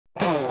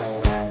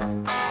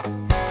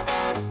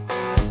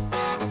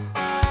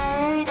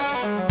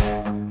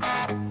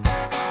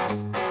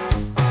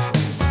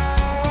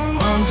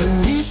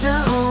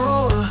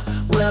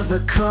the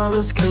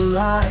colors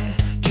collide.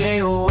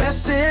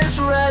 KOS is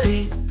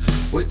ready,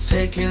 we're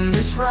taking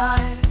this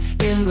ride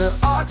in the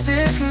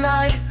Arctic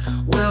night,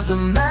 where the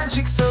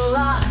magic's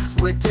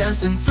alive. We're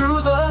dancing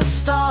through the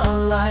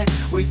starlight,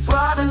 we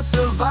thrive and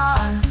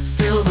survive.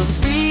 Feel the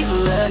beat,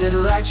 let it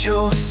light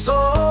your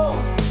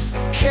soul.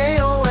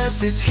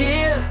 KOS is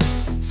here,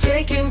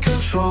 taking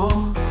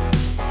control.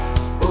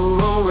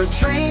 Aurora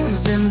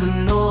Dreams in the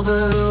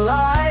northern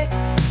light,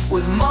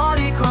 with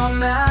Mardi Gras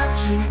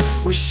magic,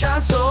 we shine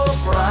so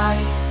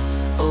bright.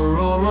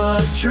 Aurora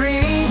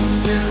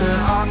Dreams in the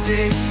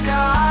Arctic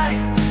sky,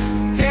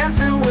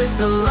 dancing with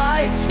the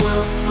lights,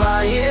 we're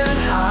flying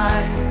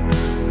high.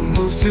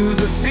 Move to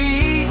the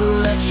beat,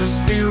 let your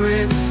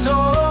spirit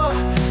soar.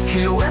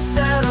 KOS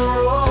and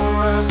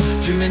Auroras,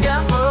 dreaming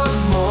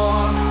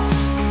evermore.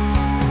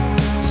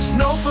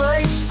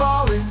 Snowflakes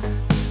falling,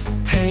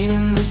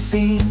 painting the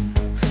scene.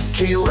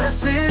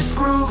 KOS is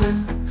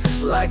grooving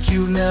like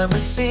you've never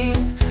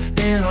seen.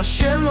 In our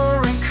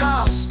shimmering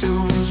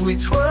costumes, we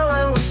twirl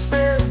and we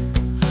spin.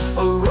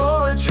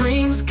 Aurora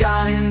Dreams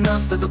guiding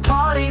us, let the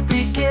party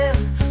begin.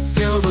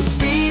 Feel the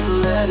beat,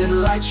 let it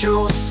light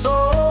your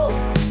soul.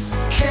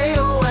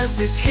 KOS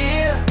is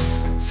here,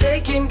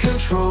 taking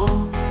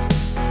control.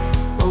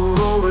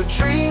 Aurora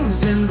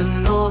Dreams in the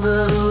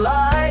northern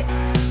light,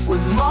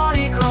 with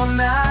Mardi Gras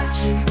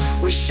magic,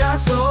 we shine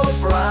so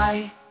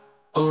bright.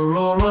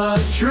 Aurora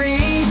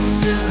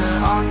Dreams in the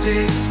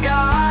Arctic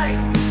sky,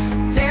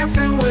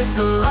 dancing with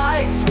the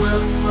lights,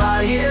 we're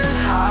flying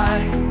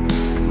high.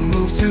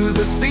 Move to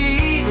the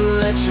beat,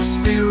 let your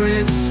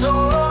spirit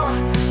soar.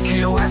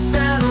 KOS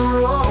and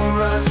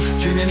Auroras,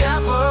 dreaming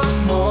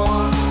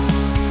evermore.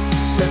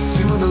 Step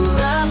to the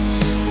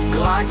left,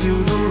 glide to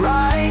the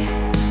right.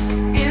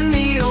 In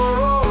the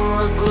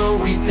Aurora glow,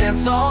 we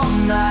dance all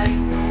night,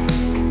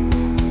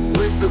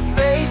 with the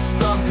bass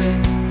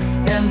thumping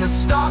and the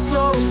stars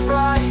so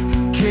bright.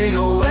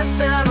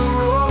 KOS and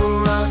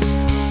Auroras,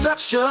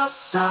 such a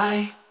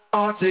sight.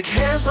 Arctic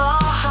hares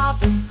are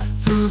hopping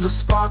through the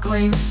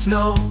sparkling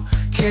snow.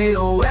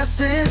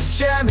 KOS is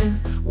jamming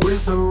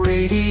with a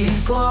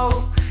radiant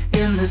glow.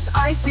 In this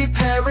icy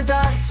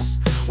paradise,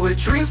 where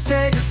dreams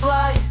take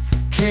flight.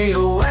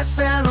 KOS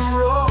and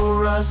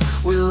Auroras,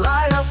 we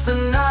light up the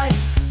night.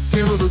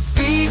 Feel the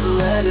beat,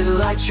 let it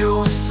light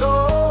your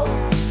soul.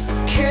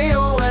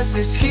 KOS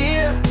is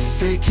here,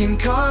 taking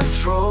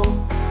control.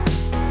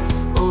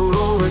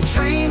 Aurora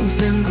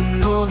Dreams in the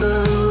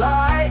northern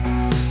light,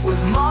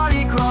 with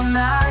Mardi Gras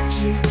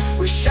magic,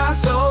 we shine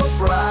so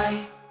bright.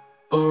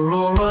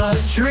 Aurora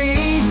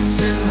Dreams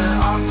in the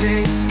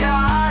Arctic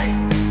sky,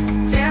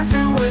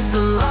 dancing with the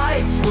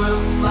lights,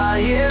 we're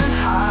flying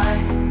high.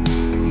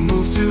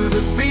 Move to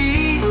the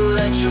beat,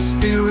 let your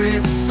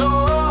spirit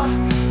soar.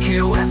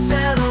 KOS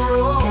and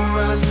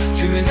Auroras,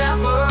 dreaming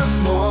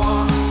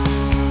evermore.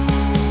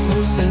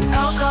 Moose and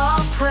elk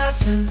are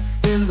prancing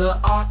in the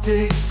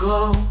Arctic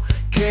glow.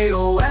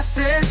 KOS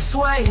is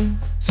swaying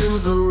to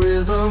the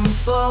rhythm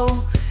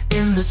flow.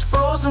 In this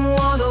frozen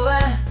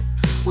wonderland,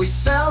 we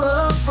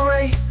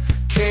celebrate.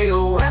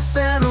 KOS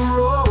and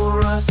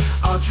Auroras,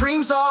 our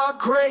dreams are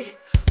great.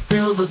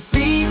 Feel the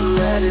beat,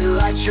 let it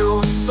light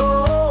your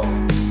soul.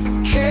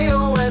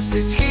 KOS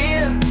is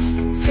here,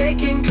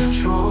 taking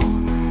control.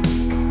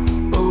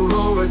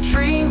 Aurora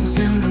Dreams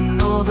in the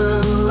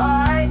northern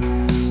light,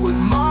 with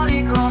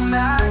Mardi Gras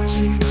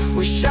magic,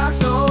 we shine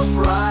so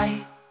bright.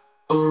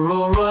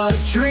 Aurora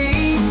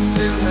Dreams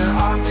in the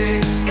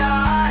Arctic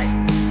sky,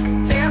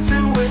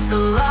 dancing with the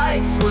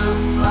lights,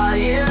 we're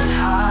flying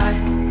high.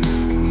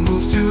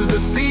 Move to the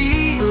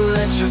beat,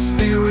 let your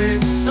spirit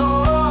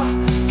soar.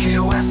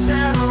 KOS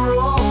and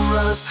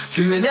Auroras,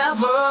 dreaming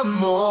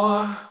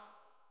evermore.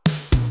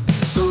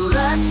 So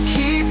let's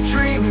keep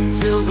dreaming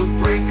till the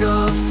break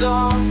of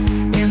dawn.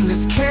 In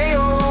this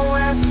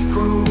KOS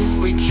groove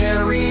we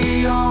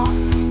carry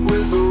on,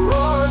 with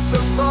auroras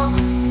above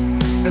us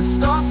and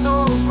stars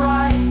so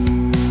bright.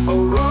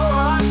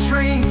 Aurora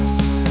Dreams,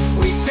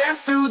 we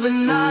dance through the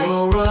night.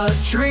 Aurora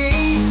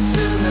Dreams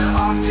in the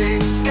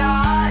Arctic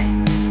sky,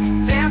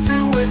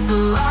 dancing with the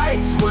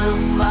lights, we're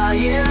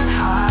flying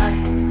high.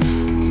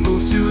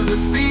 Move to the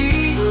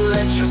beat,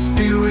 let your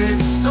spirit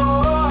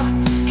soar.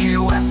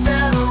 KOS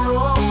and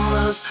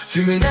Auroras,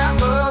 dreaming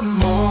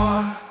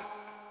evermore.